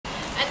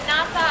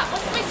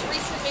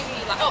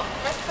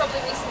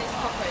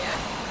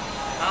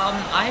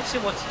I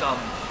actually watched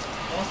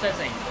Monsters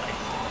Inc.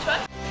 Which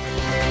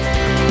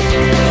one?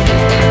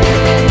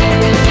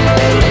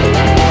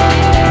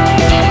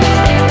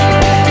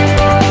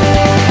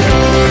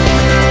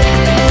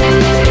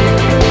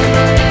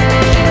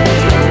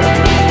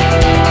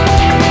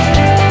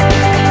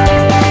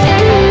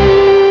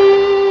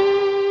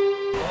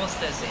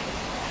 Monsters Inc.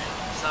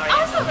 Sorry.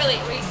 Oh, it's not really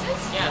recent.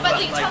 Yeah, but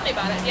but you like, tell me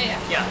about it. Yeah,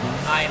 yeah.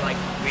 Yeah, I like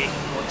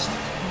rewatched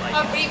like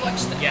I've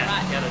rewatched it. yeah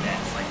Right. the other day,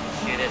 like a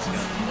few days ago,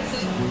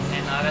 Mhm.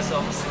 and I was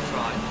almost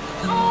cried.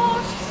 Oh,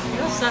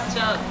 It was such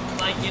a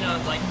like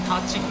like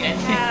touching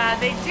ending. yeah,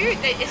 they do.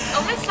 It's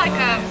almost like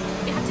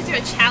you have to do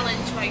a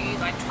challenge where you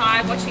like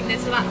try watching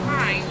this without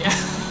crying. Yeah.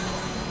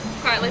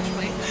 Quite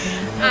literally.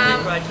 I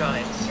did right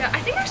challenge. Yeah, I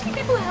think actually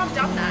people have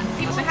done that.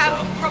 People think have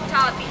so. cropped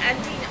out the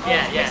ending of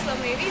Wrestler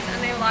movies and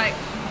they were like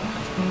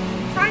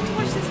trying to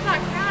watch this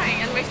without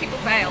crying, and most people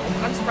fail,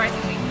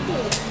 unsurprisingly.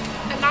 Cool.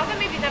 Another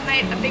movie that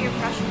made a big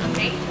impression on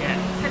me. Yeah.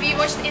 Have you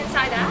watched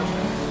Inside Out?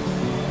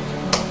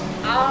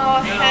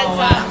 Oh, No, hands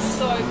up,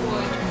 so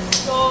good,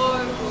 so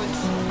good.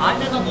 I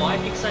don't know why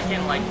Pixar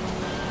can like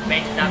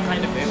make that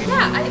kind of movie.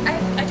 Yeah,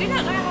 I do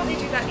not know how they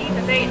do that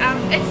either. They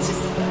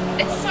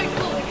it's so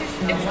cool because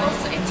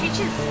it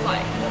teaches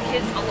like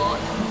kids a lot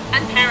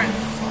and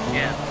parents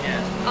Yeah,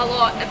 yeah. a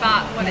lot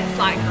about what it's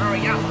like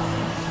growing up.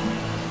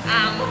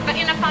 But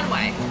in a fun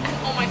way. And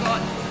oh my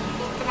god,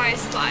 the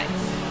most like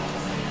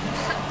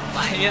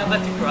Yeah,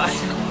 but you cried.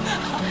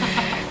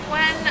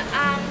 when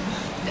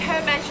her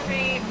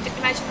imaginary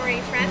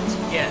friend,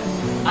 Yeah.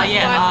 Wipe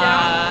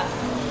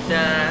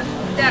The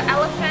the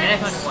elephant,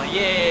 elephant one.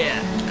 Yeah.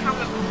 can't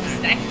remember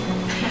his name,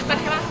 but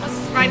him was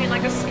riding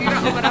like a scooter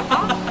or whatever.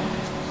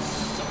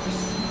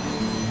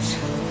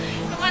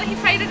 But when he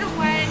faded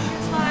away, he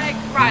was like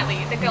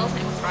Riley. The girl's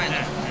name was Riley.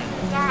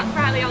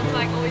 Riley, I was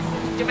like, always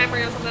your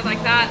memory or something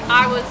like that.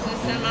 I was in the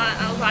cinema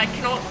and I was like,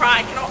 cannot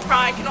cry, cannot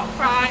cry, cannot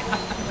cry.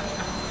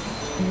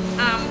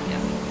 Yeah.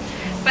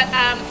 But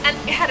and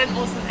it had an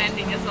awesome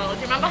ending as well.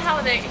 Do you remember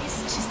how she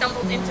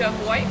stumbled into a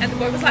boy and the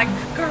boy was like,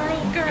 girl,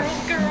 girl,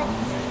 girl.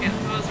 Yeah,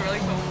 it was really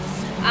cool.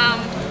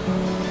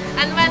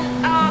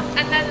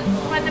 And then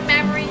when the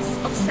memories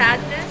of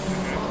sadness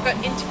got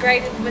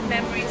integrated with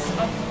memories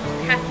of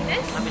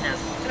happiness,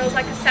 and it was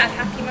like a sad,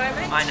 happy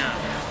moment. I know.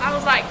 I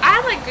was like, I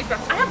had like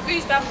goosebumps. I have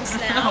goosebumps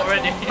now,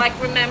 Already. like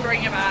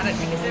remembering about it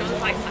because it was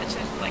like such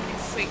a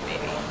sweet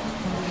movie.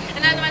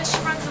 And then when she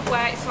runs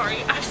away,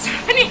 sorry, I have so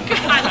many good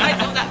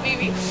highlights of that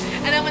movie.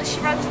 And then when she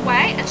runs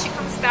away and she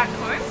comes back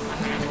home,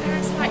 and then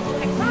it's like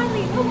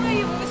Riley, where were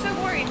you? We were so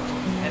worried.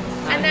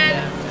 And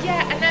then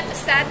and then the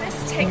sadness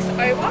takes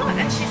over,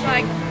 and she's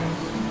like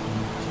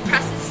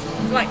presses,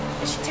 like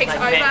she takes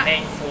like over.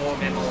 main core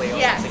memory or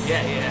Yes. something.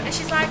 Yeah, yeah. And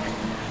she's like,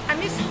 I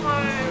miss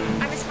home,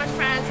 I miss my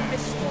friends, I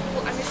miss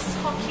school, I miss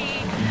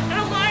hockey. And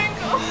I'm like,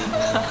 oh,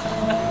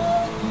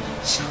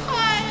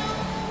 child.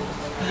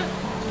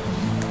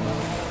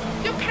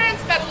 Your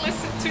parents better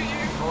listen to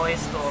you. Toy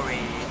Story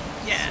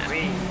Yeah.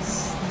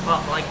 series.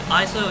 But like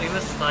I saw it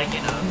was like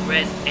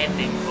great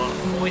ending for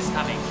Toys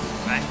coming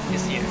right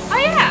this year. Oh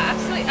yeah,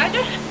 absolutely. I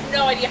don't have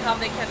no idea how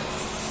they can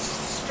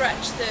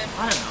stretch the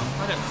I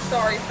don't know.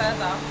 story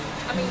further.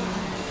 I mean,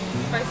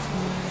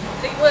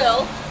 they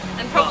will,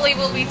 and probably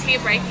will be tear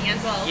breaking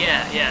as well.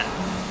 Yeah, yeah.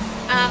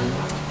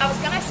 I was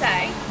gonna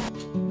say,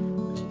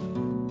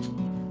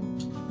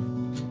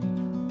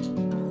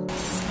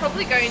 this is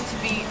probably going to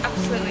be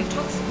absolutely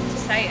toxic to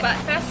say it, but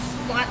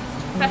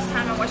first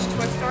time I watched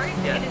Toy Story,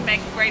 Yeah. it didn't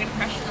make a great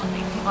impression on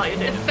me. Oh, you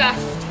did? The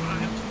first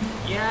time.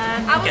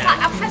 Yeah. I was okay.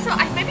 like, first of all,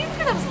 maybe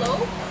because I was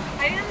little,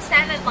 I didn't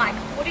understand that, like,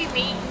 what do you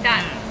mean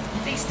that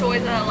these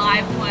toys are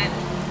alive when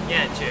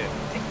Yeah, true.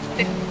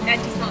 the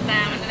Andy's not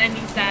them and then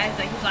he's dead?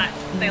 Like, he's like,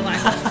 they're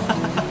like,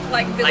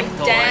 like really Like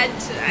toy. dead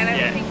and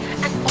Yeah. everything.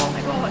 And oh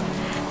my god,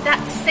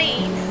 that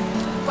scene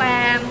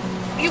where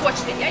you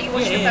watched it, yeah? You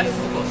watched Yeah, the yeah, first.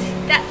 of course.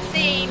 That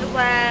scene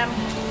where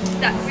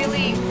that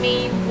really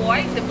mean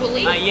boy, the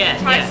bully, Yeah,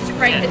 tries yeah, to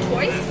break yeah. the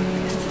toys.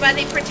 So where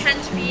they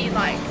pretend to be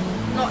like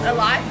not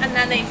alive, and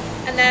then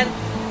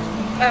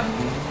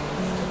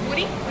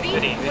Woody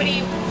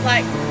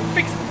like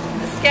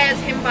scares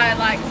him by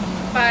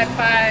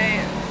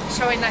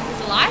showing that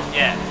he's alive,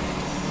 Yeah.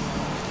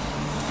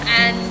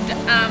 and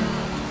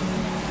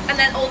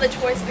then all the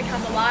toys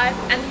become alive,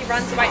 and he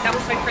runs away. That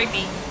was so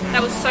creepy.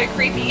 That was so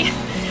creepy.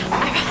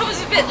 I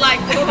was a bit like,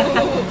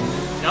 ooh.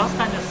 That was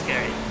kind of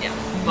scary. Yeah.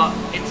 But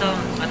it's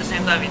at the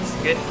same time it's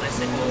good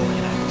lesson for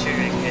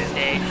children because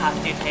they have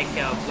to take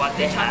care of what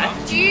they have.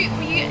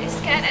 Were you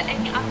scared at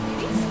any other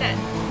movies that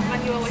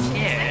when you were watching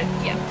this Scared?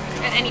 thing?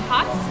 Yeah. At any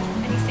parts?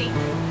 Any scenes?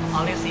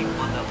 Only see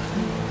Wonderland.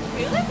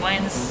 Really?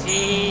 When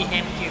she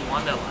came to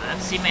Wonderland,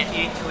 she met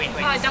you twins.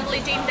 Oh, Dumbly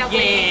Dean,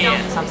 Dumbly.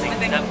 Yeah, something. I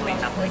think. Dumpling.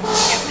 Yeah.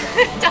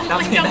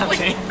 Dumpling,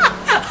 dumpling.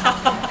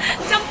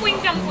 Dumpling,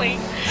 dumpling.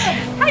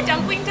 Hi,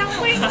 dumpling,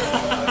 dumpling.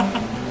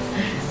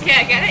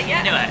 Yeah, get it?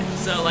 Yeah. Anyway,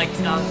 so like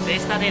they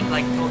started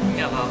like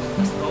talking about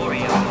the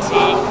story of the sea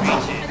I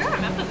creature. don't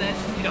remember this.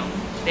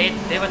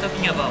 They were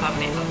talking about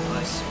family of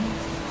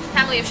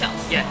Family of Shells.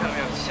 yeah,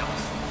 family of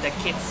shells. the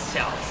kids'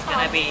 shells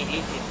gonna be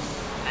eaten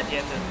at the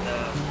end of the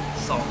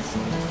songs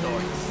and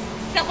stories.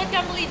 Is that what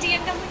Dumbly D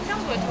and Dumbling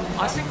Dumb were talking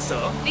I about? think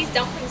so. These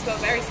dumplings were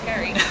very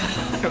scary.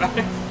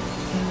 Right?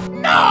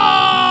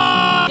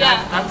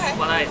 Yeah, That's okay.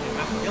 what I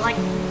remember. You like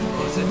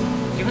Frozen?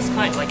 It was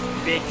quite like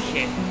big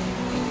hit.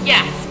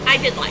 Yes, I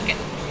did like it.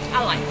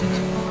 I liked it.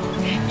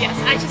 Yes,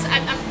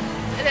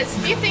 there's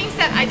a few things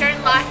that I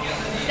don't like.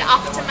 The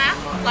aftermath,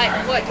 like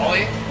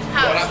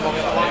how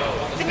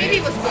the movie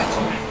was good,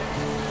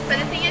 but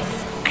the thing is,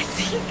 I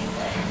think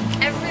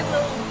every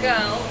little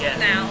girl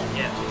now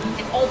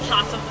in all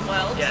parts of the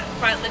world,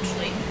 quite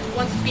literally,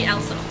 wants to be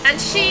Elsa, and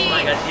she, Oh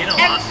my God, you know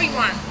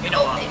everyone. what? You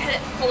know what?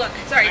 Hold on,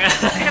 sorry.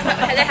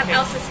 they have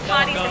Elsa's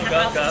parties, they have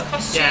Elsa's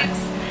costumes,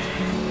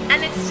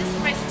 and it's just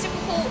the most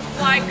typical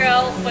white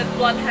girl with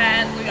blonde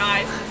hair and blue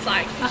eyes. It's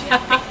like, could you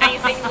have picked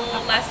anything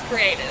more less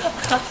creative?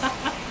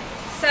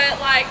 So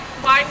like,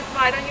 why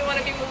don't you want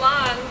to be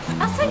Mulan?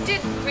 Elsa did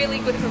really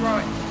good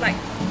heroic, like,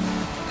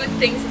 good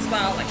things as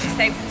well. Like, she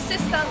saved her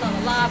sister, la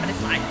la la. But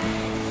it's like,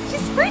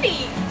 she's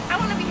pretty. I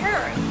want to be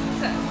her.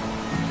 So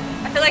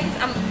I feel like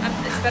it's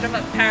a bit of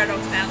a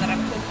paradox now that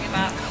I'm talking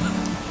about.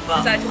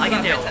 Well, I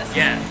can tell. princesses.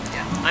 Yeah.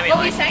 Yeah. I mean,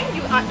 What were like, you saying?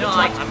 no,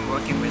 like I'm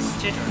working with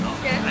children, no?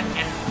 Yeah.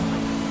 And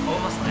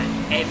almost like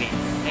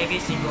every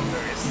single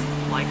verse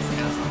likes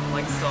Elsa,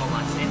 like so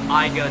much. And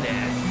I go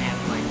there and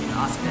like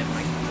ask them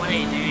like, what are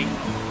you doing?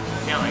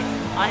 They're like,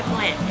 I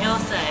play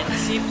Elsa and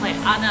she play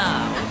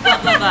Anna,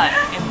 blah blah blah,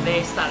 and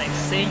they started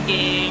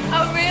singing.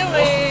 Oh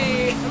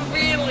really?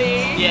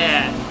 Really?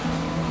 Yeah.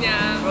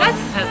 Yeah.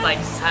 Frozen has like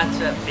such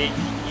a big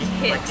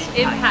Hit, like,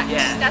 impact.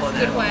 Yeah, That's for a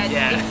good them. word.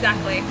 Yeah.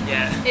 Exactly.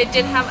 Yeah. It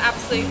did have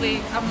absolutely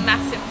a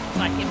massive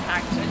like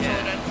impact on Yeah.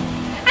 children,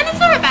 and it's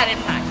not a bad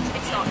impact.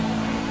 It's not.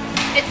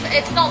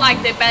 It's not like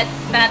they're bad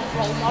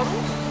role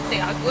models. They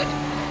are good.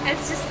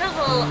 It's just a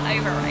little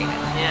overrated.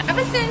 Yeah.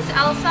 Ever since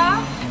Elsa,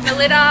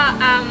 Melita,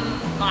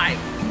 like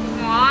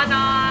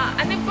Moana,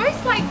 and they both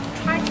like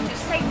tried to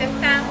save their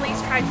families.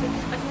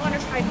 Moana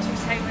tried to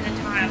save an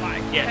entire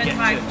her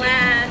entire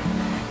clan.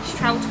 She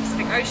traveled to the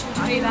Pacific Ocean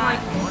to do that.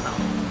 Like Moana.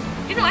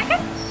 You don't like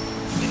it?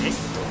 Really?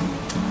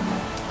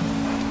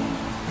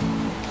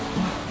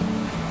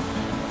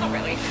 Not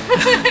really.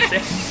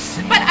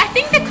 But I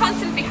think the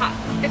concept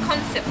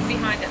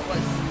behind it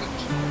was good.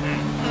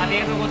 Have you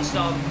ever watched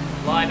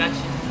live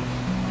action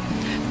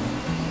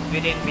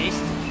Beauty and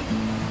Beast?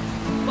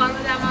 One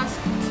with Emma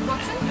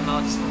Watson? Emma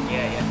Watson,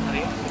 yeah. Have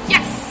you?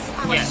 Yes,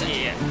 I watched it.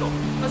 Yeah, cool.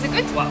 Was it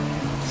good? Wow.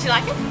 Did you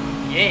like it?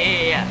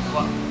 Yeah.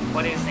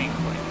 What do you think?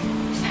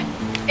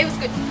 It was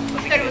good.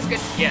 I thought it was good.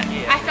 Yeah.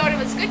 I thought it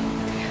was good.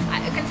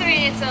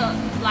 Considering it's a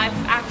live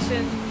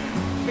action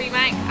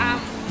remake,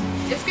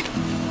 it was good.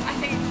 I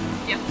think,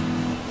 yeah.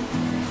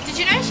 Did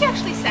you know she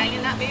actually sang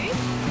in that movie?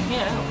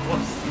 Yeah, of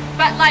course.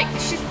 But like,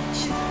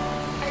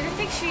 I don't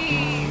think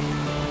she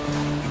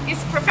is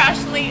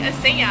professionally a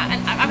singer,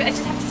 and I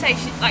just have to say,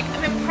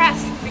 I'm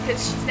impressed because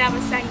she's never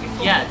sang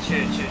before. Yeah,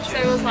 true. So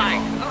it was like,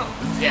 oh.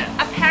 Yeah.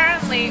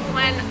 Apparently,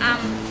 when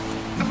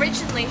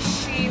originally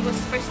she was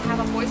supposed to have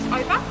a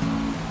voiceover.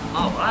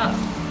 Oh wow.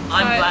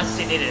 I'm glad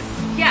she did it.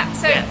 Yeah.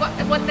 So Yeah.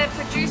 what the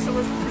producer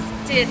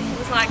did, he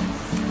was like,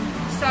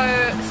 so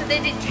they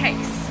did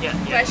takes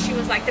where she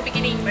was like the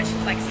beginning where she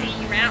was like singing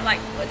around, like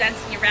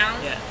dancing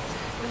around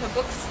with her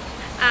books.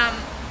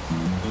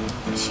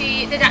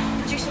 The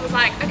producer was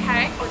like,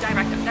 okay, or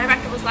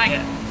director was like,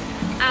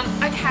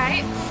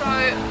 okay, so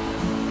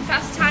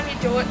first time you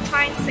do it,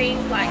 try and sing,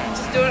 like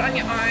just do it on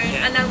your own,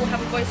 and then we'll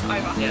have a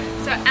voiceover.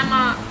 So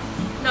Emma,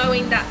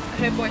 knowing that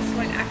her voice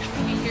won't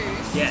actually be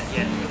used,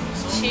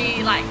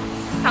 she like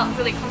felt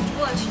really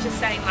comfortable, and she's just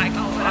saying like,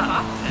 oh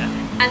whatever.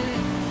 And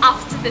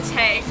after the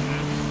take,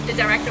 the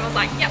director was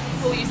like, yep,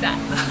 we'll use that.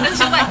 And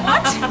she was like,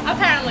 what?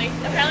 Apparently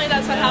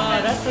that's what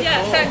happened. That's so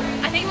yeah, cool. so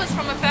I think it was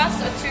from a first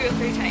or 2 or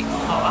 3 takes.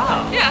 Oh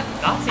wow. Yeah,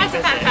 That's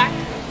a fun fact.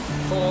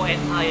 Whole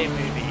entire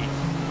movie,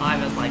 I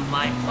was like,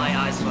 my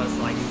eyes was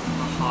like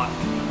a heart.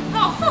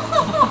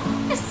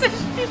 Oh, it's such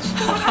a bitch.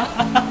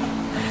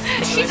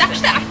 She's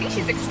actually, I think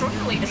she's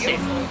extraordinarily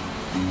beautiful.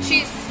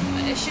 She's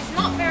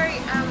not very,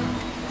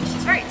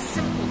 she's very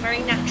simple, very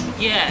natural.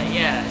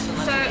 Yeah.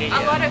 So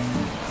a lot of,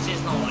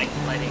 she's not like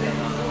letting it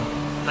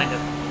kind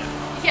of,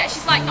 yeah,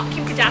 she's like not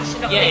Kim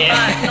Kardashian, not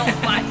not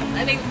like,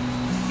 I think,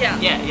 yeah.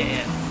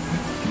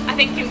 I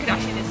think Kim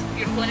Kardashian is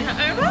beautiful in her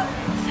own right,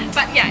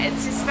 but yeah,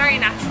 it's just very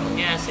natural.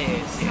 Yeah, she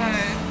is. So,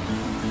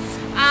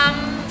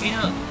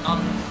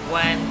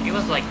 when it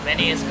was like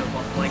many years ago,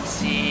 like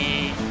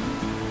she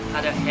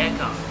had a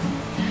haircut,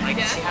 like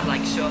she had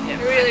like short hair,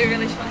 really,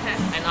 really short hair,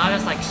 and I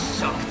was like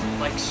shocked.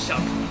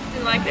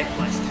 Didn't like it?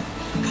 Depressed.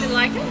 Didn't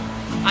like it?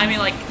 I mean,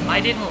 like I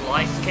didn't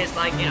like because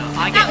like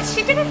I No, get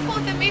she did it for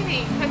the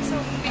movie. That's so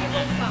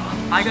beautiful flower.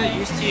 I got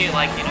used to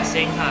like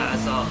seeing her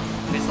as a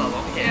with a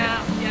long hair.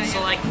 Yeah.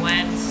 So like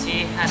when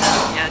she had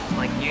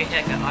like new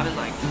haircut, I was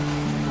like,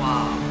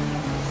 wow.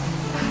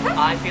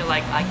 I feel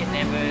like I can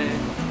never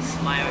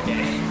smile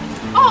again.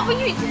 Oh, but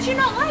did you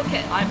not like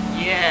it?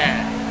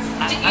 Yeah.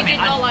 You did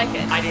not like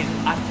it? I did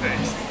at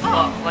first.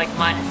 Oh. But like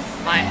my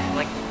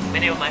like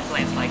many of my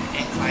friends like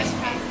encouraged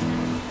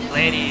me.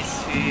 Ladies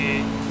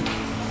who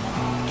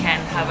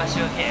can have a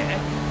short hair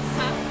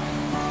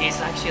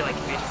is actually like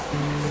beautiful.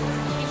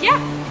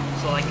 Yeah.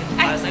 So like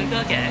I was like,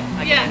 okay,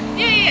 I get it.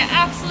 Yeah,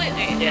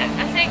 absolutely. Yeah.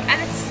 I think, and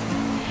it's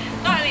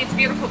not only it's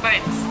beautiful, but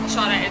it's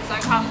shorter. It's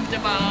like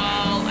comfortable.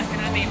 I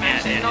can only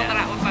imagine. Not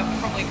that I would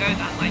probably go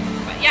that like,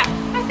 but yeah,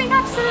 I think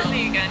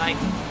absolutely you can. I,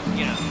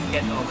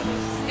 get over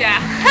this.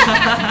 Yeah.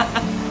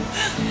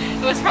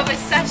 It was probably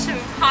such a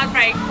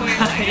heartbreak for you.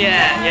 Like,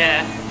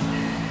 yeah.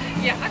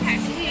 Yeah. Okay.